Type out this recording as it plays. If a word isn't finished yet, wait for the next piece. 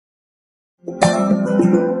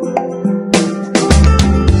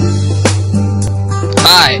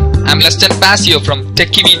Hi, I'm Pasio from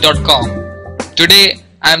TechyV.com. Today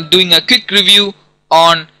I am doing a quick review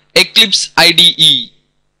on Eclipse IDE.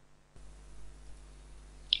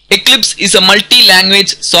 Eclipse is a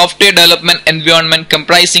multi-language software development environment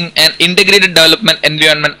comprising an integrated development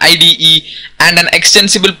environment IDE and an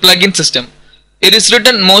extensible plugin system. It is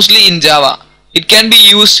written mostly in Java. It can be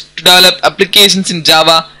used to develop applications in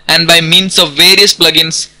Java and by means of various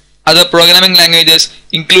plugins, other programming languages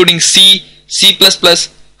including C, C++,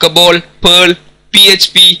 COBOL, Perl,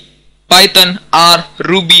 PHP, Python, R,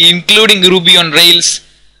 Ruby including Ruby on Rails,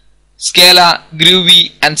 Scala,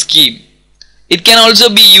 Groovy and Scheme. It can also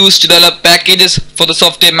be used to develop packages for the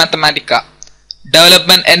software Mathematica.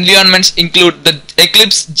 Development environments include the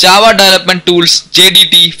Eclipse Java Development Tools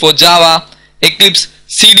JDT for Java, Eclipse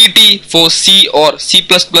CDT for C or C++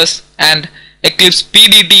 and Eclipse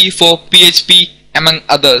PDT for PHP among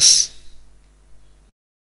others.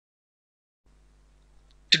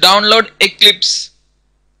 To download Eclipse,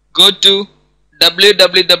 go to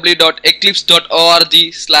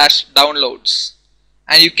www.eclipse.org/downloads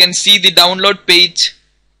and you can see the download page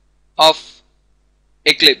of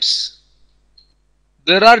Eclipse.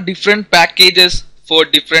 There are different packages for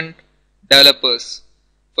different developers.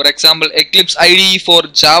 For example, Eclipse IDE for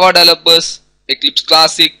Java developers, Eclipse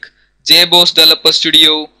Classic, JBoss Developer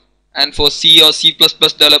Studio, and for C or C++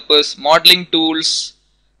 developers, modeling tools,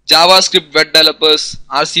 JavaScript web developers,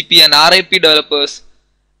 RCP and RIP developers,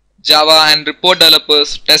 Java and report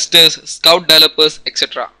developers, testers, Scout developers,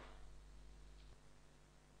 etc.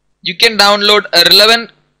 You can download a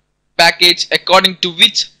relevant package according to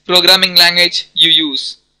which programming language you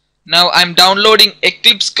use. Now I am downloading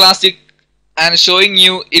Eclipse Classic and showing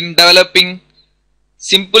you in developing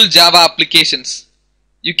simple Java applications.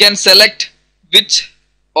 You can select which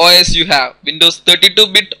OS you have, Windows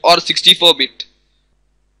 32-bit or 64-bit.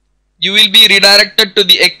 You will be redirected to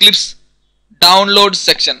the Eclipse download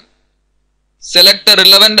section. Select the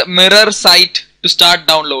relevant mirror site to start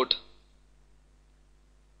download.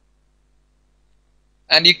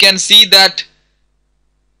 And you can see that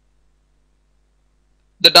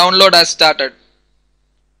the download has started.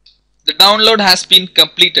 The download has been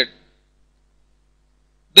completed.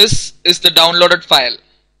 This is the downloaded file.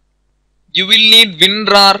 You will need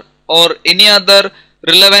WinRAR or any other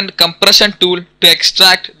relevant compression tool to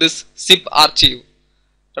extract this zip archive.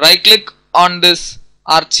 Right click on this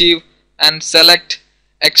archive and select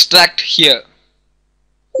extract here.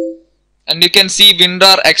 And you can see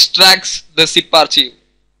WinRAR extracts the zip archive.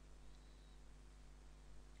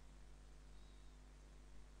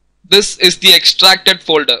 This is the extracted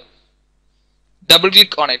folder. Double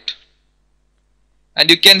click on it and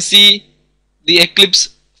you can see the Eclipse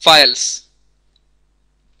files.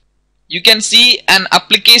 You can see an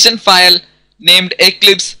application file named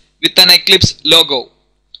Eclipse with an Eclipse logo.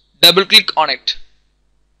 Double click on it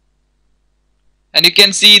and you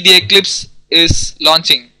can see the Eclipse is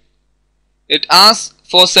launching. It asks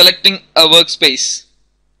for selecting a workspace.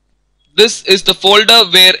 This is the folder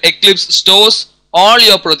where Eclipse stores all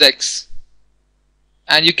your projects.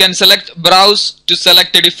 And you can select browse to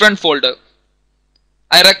select a different folder.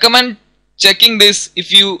 I recommend checking this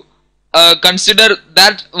if you consider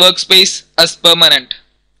that workspace as permanent.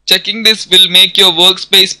 Checking this will make your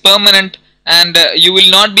workspace permanent and you will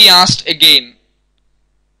not be asked again.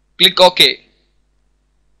 Click OK.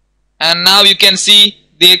 And now you can see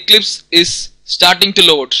the Eclipse is starting to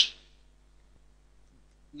load.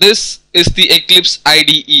 This is the Eclipse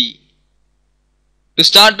IDE. To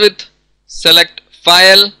start with, select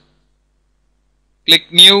File,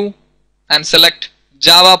 click New and select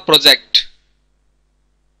Java Project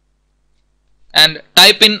and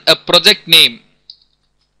type in a project name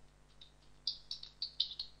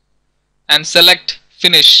and select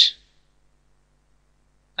Finish.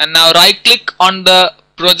 And now right click on the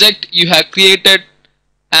project you have created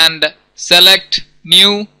and select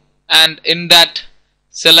New and in that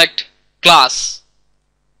select Class.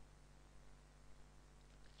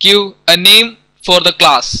 Give a name for the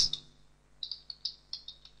class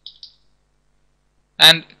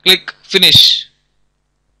and click Finish.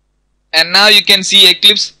 And now you can see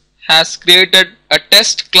Eclipse has created a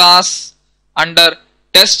test class under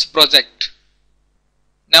test project.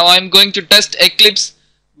 Now I am going to test Eclipse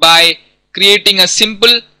by creating a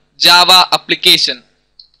simple Java application.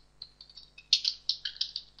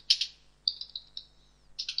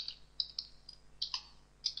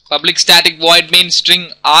 Public static void main string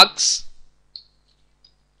args.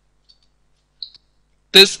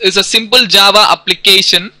 This is a simple Java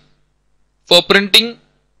application for printing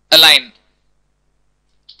a line.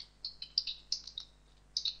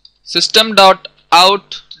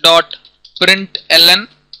 system.out.println,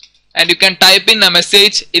 and you can type in a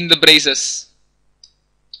message in the braces.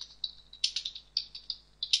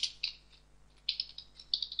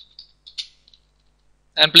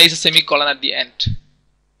 And place a semicolon at the end.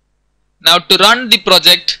 Now to run the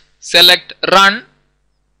project, select Run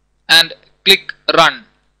and click Run.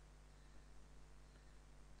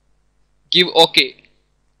 Give OK.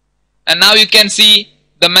 And now you can see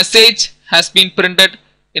the message has been printed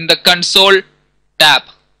in the console tab.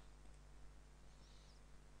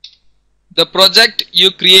 The project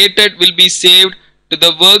you created will be saved to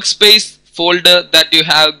the workspace folder that you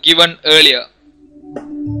have given earlier.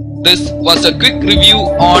 This was a quick review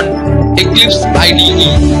on Eclipse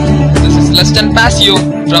IDE. This is Leston Pasio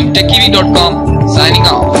from TechyV.com signing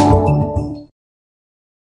off.